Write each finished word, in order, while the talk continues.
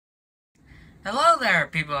Hello there,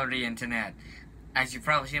 people of the internet. As you've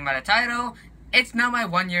probably seen by the title, it's now my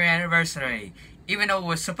 1-year anniversary, even though it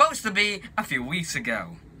was supposed to be a few weeks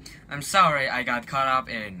ago. I'm sorry I got caught up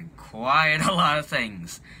in quite a lot of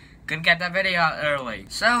things. Couldn't get that video out early.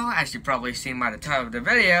 So, as you've probably seen by the title of the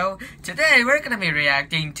video, today we're going to be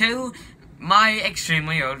reacting to my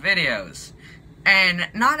extremely old videos. And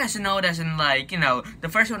not as an old as in like, the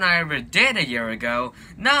first one I ever did a year ago.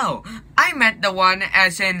 No, I meant the one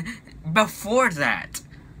as in before that.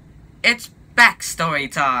 It's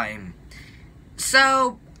backstory time.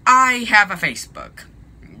 So, I have a Facebook.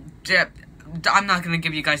 I'm not going to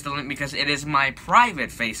give you guys the link because it is my private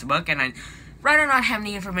Facebook, and I'd rather not have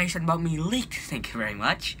any information about me leaked, thank you very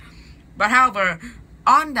much. But however,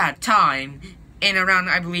 on that time, in around,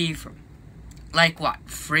 I believe, like what,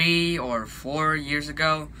 3 or 4 years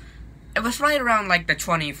ago? It was right around like the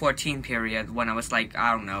 2014 period when I was like,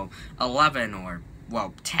 I don't know, 11 or,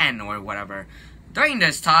 well, 10 or whatever. During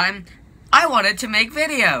this time, I wanted to make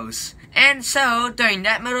videos. And so, during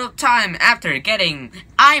that middle of time after getting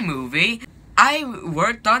iMovie, I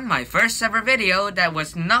worked on my first ever video that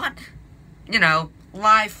was not,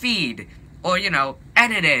 live feed or,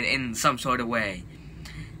 edited in some sort of way.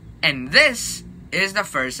 And this is the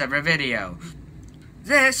first ever video.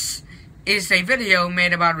 This is a video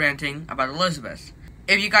made about ranting about Elizabeth.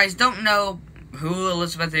 If you guys don't know who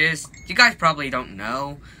Elizabeth is, you guys probably don't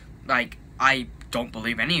know. Like, I don't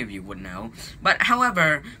believe any of you would know. But,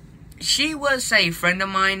 however, she was a friend of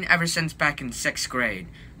mine ever since back in 6th grade.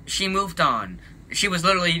 She moved on. She was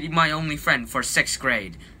literally my only friend for 6th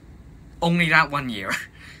grade. Only that 1 year.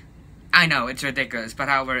 I know, it's ridiculous, but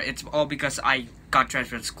however, it's all because I got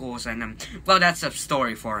transferred schools, and, well, that's a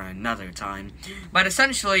story for another time. But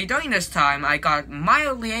essentially, during this time, I got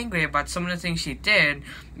mildly angry about some of the things she did,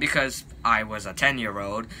 because I was a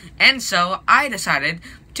 10-year-old, and so I decided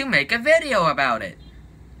to make a video about it.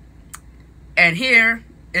 And here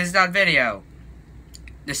is that video.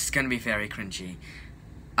 This is gonna be very cringy.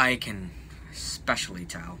 I can especially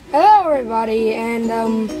tell. Hello everybody, and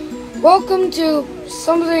welcome to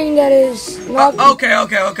something that is not... Okay,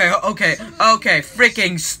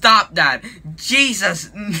 freaking stop that. Jesus.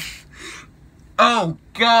 Oh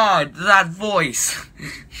God, that voice.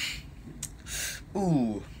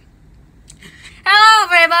 Ooh. Hello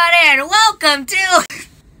everybody, and welcome to...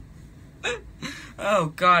 Oh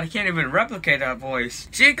God, I can't even replicate that voice.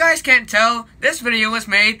 So you guys can't tell, this video was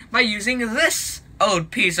made by using this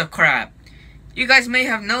old piece of crap. You guys may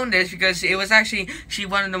have known this because it was actually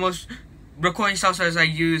one of the most recording softwares I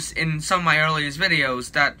used in some of my earliest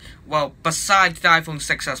videos that, well, besides the iPhone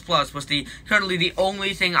 6s Plus, was currently the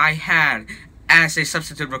only thing I had as a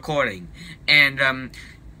substitute recording. And,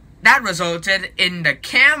 that resulted in the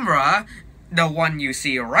camera, the one you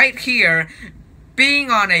see right here, being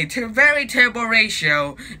on a very terrible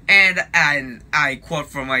ratio, and I quote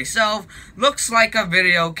for myself, looks like a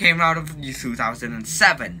video came out of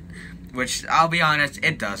 2007. Which, I'll be honest,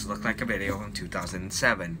 it does look like a video from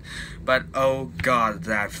 2007. But, oh God,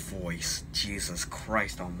 that voice. Jesus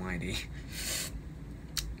Christ almighty.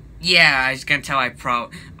 Yeah, as you can tell, I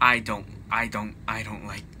don't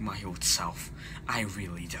like my old self. I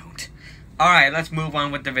really don't. Alright, let's move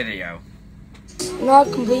on with the video.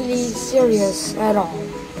 Not completely serious at all.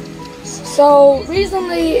 So,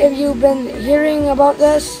 recently, if you've been hearing about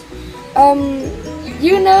this,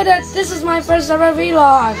 you know that this is my first ever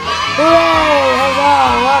vlog. Hooray,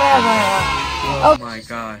 huzzah, whatever. Oh my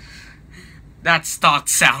God. That stock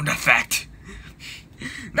sound effect.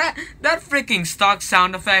 That freaking stock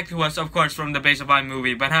sound effect was, of course, from the base of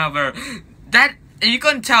iMovie, but however, you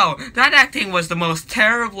couldn't tell, that acting was the most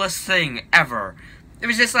terriblest thing ever. It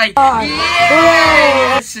was just like,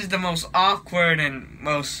 yeah! This is the most awkward and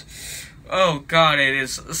most, oh God, it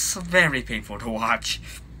is very painful to watch.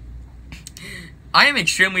 I am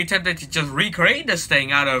extremely tempted to just recreate this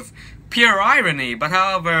thing out of pure irony, but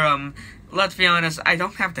however, let's be honest, I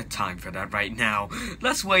don't have the time for that right now.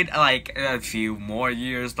 Let's wait like a few more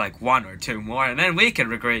years, like 1 or 2 more, and then we can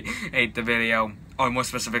recreate the video, or more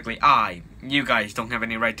specifically, you guys don't have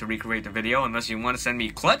any right to recreate the video unless you want to send me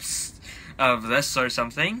clips of this or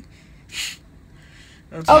something.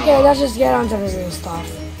 Okay, let's just get on to the real stuff.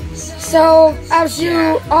 So, as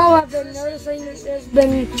you all have been noticing, there's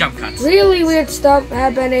been jump cuts. Really weird stuff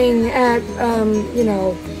happening at,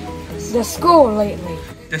 the school lately.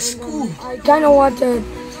 The school? I kind of want to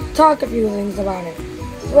talk a few things about it.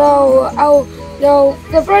 So,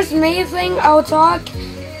 the first main thing I'll talk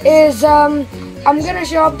is, I'm gonna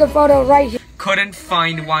show up the photo right here. Couldn't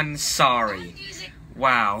find one, sorry.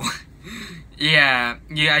 Wow. Yeah,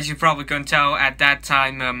 as you probably couldn't tell at that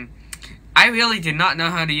time, I really did not know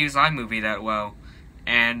how to use iMovie that well.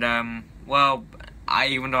 And, well,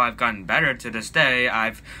 even though I've gotten better to this day,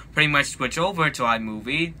 I've pretty much switched over to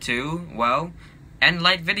iMovie to, well,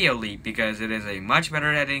 Light Video Leap, because it is a much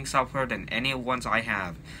better editing software than any ones I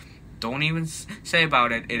have. Don't even say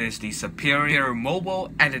about it, it is the superior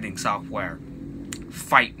mobile editing software.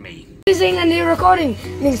 Fight me. Using a new recording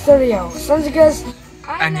studio. So because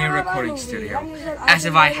a new recording studio. As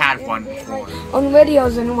if I had one before. On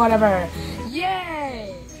videos and whatever.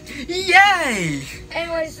 Yay! Yay!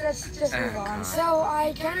 Anyways, let's just move on. God. So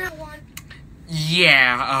I kinda want...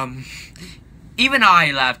 Yeah, even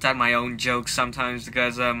I laughed at my own jokes sometimes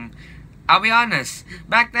because, I'll be honest,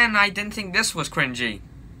 back then I didn't think this was cringy.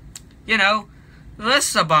 You know,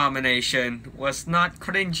 this abomination was not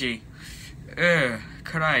cringy. Ugh,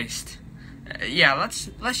 Christ. Yeah,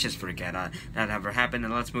 let's just forget that ever happened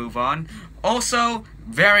and let's move on. Also,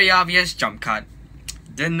 very obvious jump cut.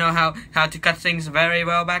 Didn't know how to cut things very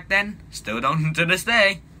well back then. Still don't to this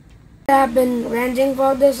day. I've been ranting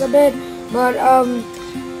for this a bit, but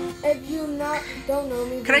if you don't know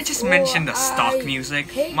me, can I just mention the stock music?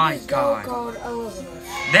 My God. Called Elizabeth.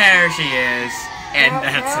 There she is. And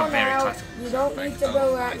that's a very classic. You don't need to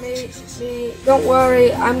go at me. Don't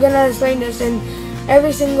worry, I'm gonna explain this in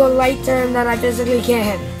every single light term that I physically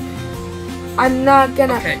can. I'm not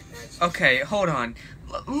gonna... Okay, hold on.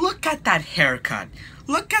 Look at that haircut.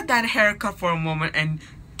 Look at that haircut for a moment and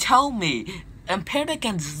tell me, compared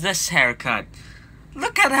against this haircut,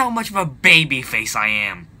 look at how much of a baby face I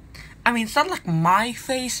am. I mean, it's not like my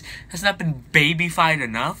face has not been babyfied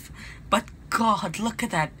enough, but God, look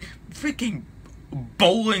at that freaking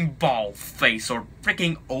bowling ball face or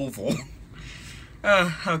freaking oval.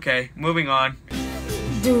 Okay, moving on.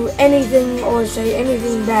 Do anything or say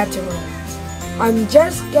anything bad to her. I'm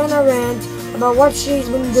just gonna rant about what she's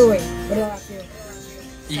been doing.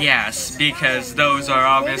 Yes, because those are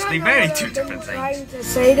obviously very two different things. I'm trying to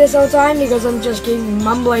say this all the time because I'm just keep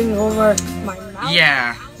mumbling over my mouth.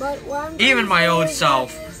 Yeah, but even my old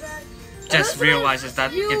self just realizes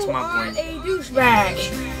that it's mumbling. You are a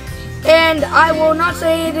douchebag. And I will not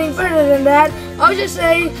say anything further than that. I'll just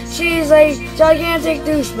say she is a gigantic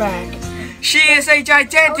douchebag. She is a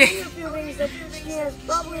gigantic... She has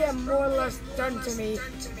probably more or less done to me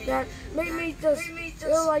that made me just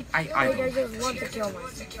feel like I just want to kill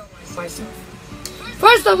myself.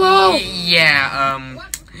 First of all... Yeah,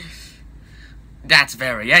 that's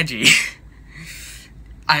very edgy.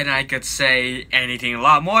 And I could say anything a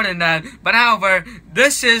lot more than that. But however,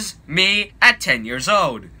 this is me at 10 years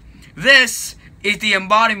old. This is the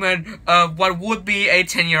embodiment of what would be a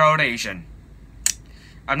 10-year-old Asian.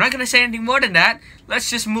 I'm not gonna say anything more than that. Let's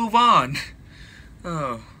just move on.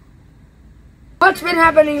 Oh. What's been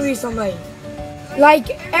happening recently?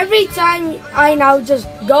 Like, every time I now just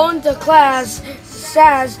go into class,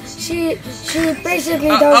 says she basically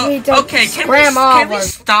tells me to scram off. Can we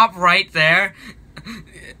stop right there?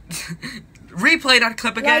 Replay that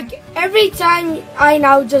clip again. Like, every time I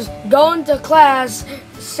now just go into class,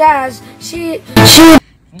 says she...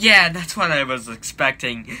 Yeah, that's what I was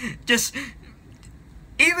expecting. Just...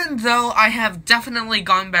 Even though I have definitely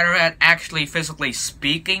gone better at actually physically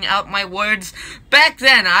speaking out my words, back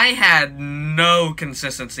then I had no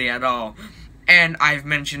consistency at all. And I've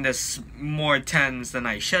mentioned this more times than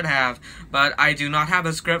I should have, but I do not have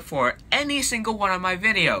a script for any single one of my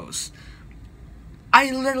videos.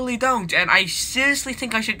 I literally don't, and I seriously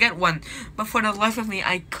think I should get one, but for the life of me,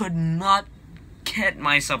 I could not get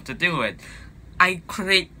myself to do it. I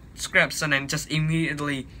create scripts and then just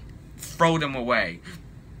immediately throw them away.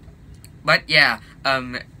 But yeah,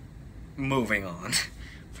 moving on.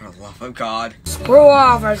 For the love of God. Screw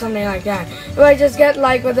off or something like that. If I just get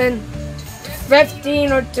like within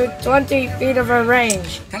 15 or 20 feet of her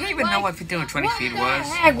range. I don't even know what 15 or 20 feet was.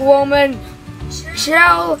 Heck, woman,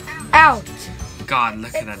 chill out. God,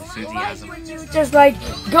 look at that enthusiasm. Why wouldn't you just like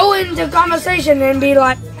go into conversation and be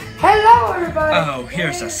like, hello everybody. Oh,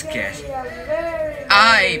 here's a skit.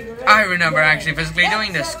 I remember actually physically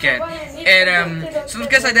doing this skit. So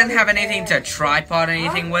because I didn't have anything to tripod or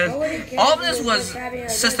anything with, all of this was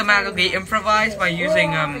systematically improvised by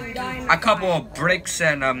using a couple of bricks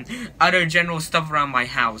and other general stuff around my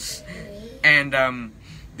house. And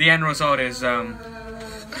the end result is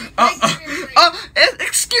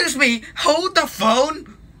excuse me, hold the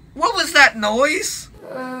phone. What was that noise?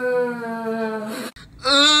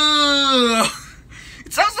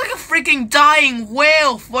 It sounds like a freaking dying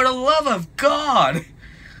whale, for the love of God!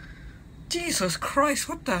 Jesus Christ,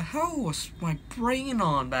 what the hell was my brain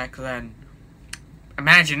on back then?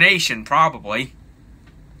 Imagination, probably.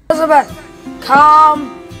 Elizabeth,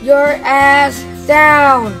 calm your ass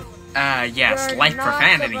down. Yes, You're like not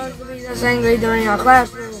profanity. supposed to be this angry during a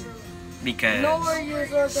classroom. Because Nor users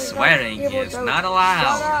can swearing tell people is to not shut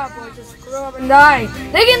allowed. up or just screw up and die.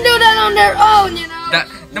 They can do that on their own, you know.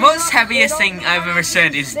 The most heaviest thing I've ever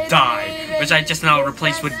said is die, which I just now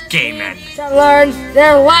replaced with gay men. To learn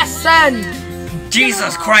their lesson.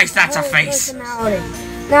 Jesus Christ, that's a face.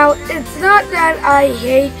 Now, it's not that I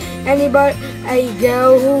hate anybody, a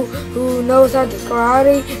girl who knows how to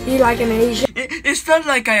karate, be like an Asian. It's not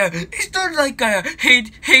like I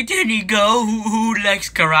hate any girl who likes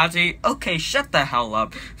karate. Okay, shut the hell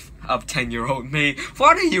up, 10-year-old me.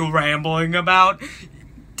 What are you rambling about?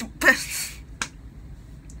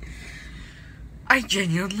 I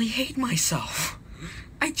genuinely hate myself.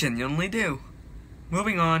 I genuinely do.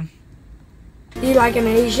 Moving on. Be like an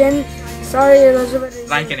Asian. Sorry, Elizabeth.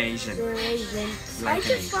 Like an Asian. You're Asian. Like I an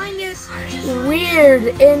just Asian. find it weird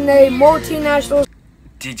in a multinational.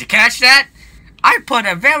 Did you catch that? I put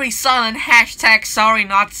a very silent hashtag sorry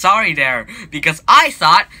not sorry there because I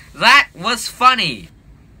thought that was funny.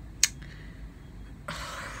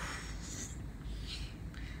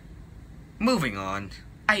 Moving on.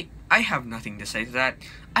 I have nothing to say to that.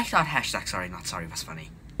 I thought hashtag sorry not sorry was funny.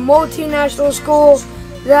 Multinational school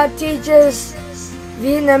that teaches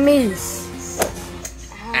Vietnamese.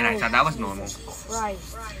 And I thought that was normal. Right.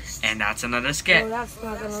 And that's another Oh, skit. that's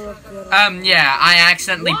not gonna look good. Yeah, I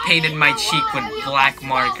accidentally painted my cheek with black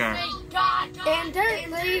marker. And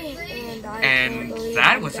thirdly, And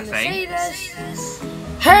that was a thing.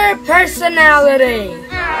 Her personality.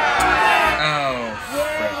 Oh,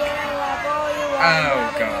 frick.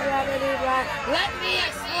 Oh, God. Let me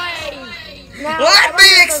explain. Now, Let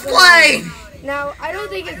me explain! Now, I don't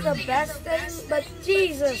think it's the best thing, but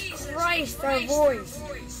Jesus Christ, her voice.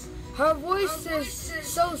 Her voice is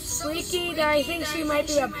so squeaky that I think she might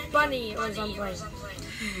be a bunny or something.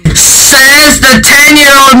 Says the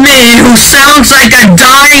 10-year-old me who sounds like a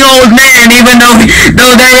dying old man even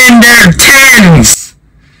though they're in their tens.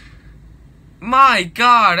 My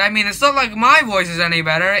God, I mean, it's not like my voice is any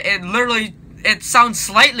better. It sounds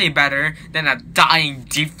slightly better than a dying,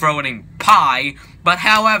 deep-throating pie. But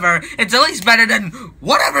however, it's at least better than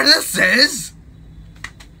whatever this is.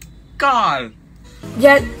 God.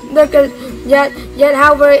 Yet,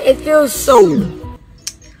 however, it feels so.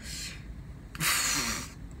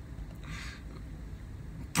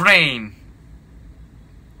 Brain.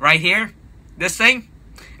 Right here? This thing?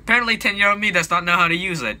 Apparently 10-year-old me does not know how to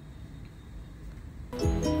use it.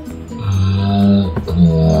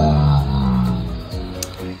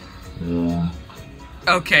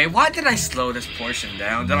 Okay, why did I slow this portion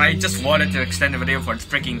down? Did I just wanted to extend the video for its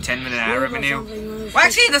freaking 10-minute ad revenue? Well,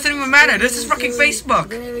 actually, it doesn't even matter. This is freaking Facebook.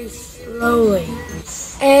 Very slowly.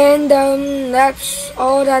 And, that's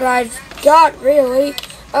all that I've got, really. This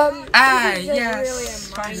is just yes. really a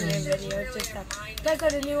minor video. It's just that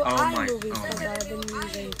that's the new iMovie stuff that I've been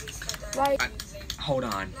using. Like, Hold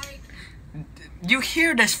on. You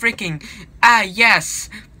hear this freaking... yes.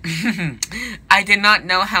 I did not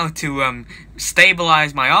know how to,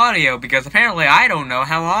 stabilize my audio because apparently I don't know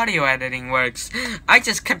how audio editing works. I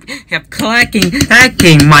just kept clacking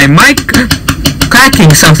my mic,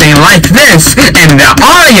 clacking something like this, and the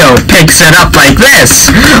audio picks it up like this.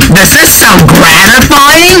 Does this sound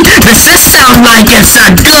gratifying? Does this sound like it's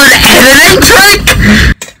a good editing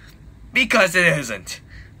trick? Because it isn't.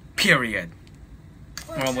 Period.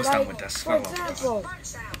 We're almost done with this. for example,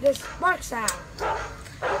 this bark sound.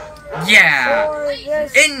 Yeah. Or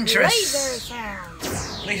this Interest. laser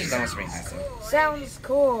sound. Laser's almost being nice. Sounds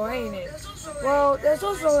cool, ain't it? Well, there's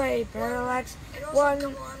also a parallax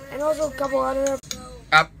one, and also a couple other.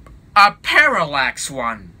 A parallax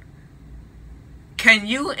one. Can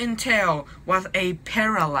you entail what a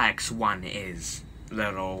parallax one is,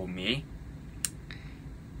 little me?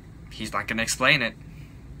 He's not gonna explain it.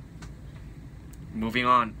 Moving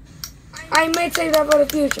on. I may save that for the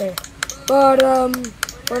future, but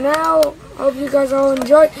for now, hope you guys all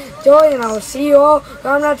enjoy, and I will see you all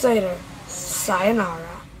on that later.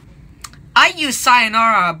 Sayonara. I used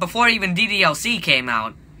Sayonara before even DDLC came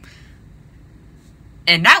out.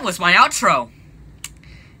 And that was my outro.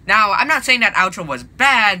 Now, I'm not saying that outro was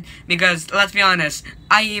bad, because, let's be honest,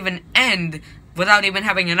 I even end without even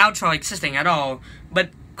having an outro existing at all.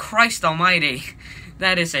 But, Christ almighty,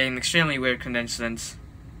 that is an extremely weird coincidence.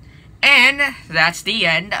 And that's the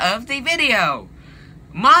end of the video.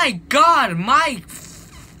 My God, my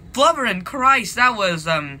blubbering Christ, that was,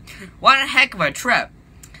 one heck of a trip.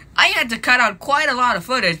 I had to cut out quite a lot of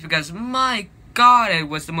footage because, my God, it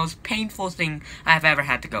was the most painful thing I've ever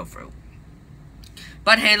had to go through.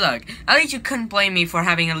 But hey, look, at least you couldn't blame me for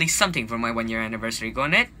having at least something for my 1-year anniversary,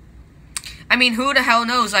 couldn't it? I mean, who the hell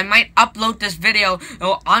knows? I might upload this video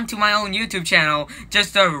onto my own YouTube channel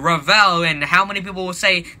just to revel in how many people will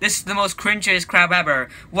say this is the most cringiest crap ever.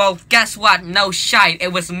 Well, guess what? No shite.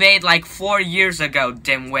 It was made like 4 years ago,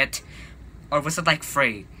 dimwit. Or was it like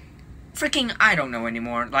 3? Freaking, I don't know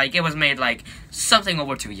anymore. Like, it was made like something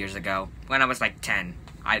over 2 years ago when I was like 10.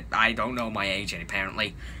 I don't know my age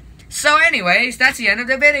apparently. So anyways, that's the end of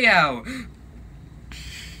the video.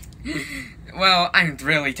 Well, I'm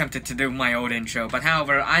really tempted to do my old intro, but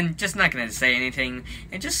however, I'm just not gonna say anything.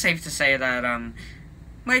 It's just safe to say that,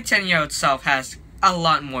 my 10-year-old self has a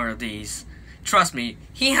lot more of these. Trust me,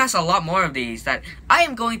 he has a lot more of these that I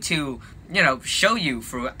am going to, you know, show you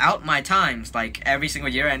throughout my times, like every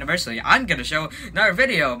single year anniversary. I'm gonna show another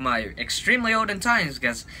video of my extremely olden times,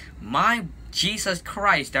 because my Jesus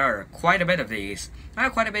Christ, there are quite a bit of these. I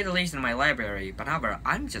have quite a bit of these in my library, but however,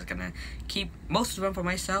 I'm just gonna keep most of them for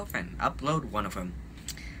myself and upload one of them.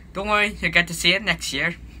 Don't worry, you'll get to see it next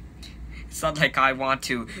year. It's not like I want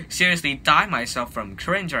to seriously die myself from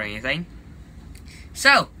cringe or anything.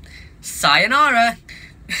 So, sayonara!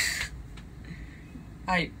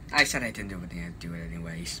 I said I didn't do it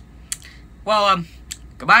anyways. Well,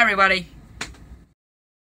 goodbye everybody.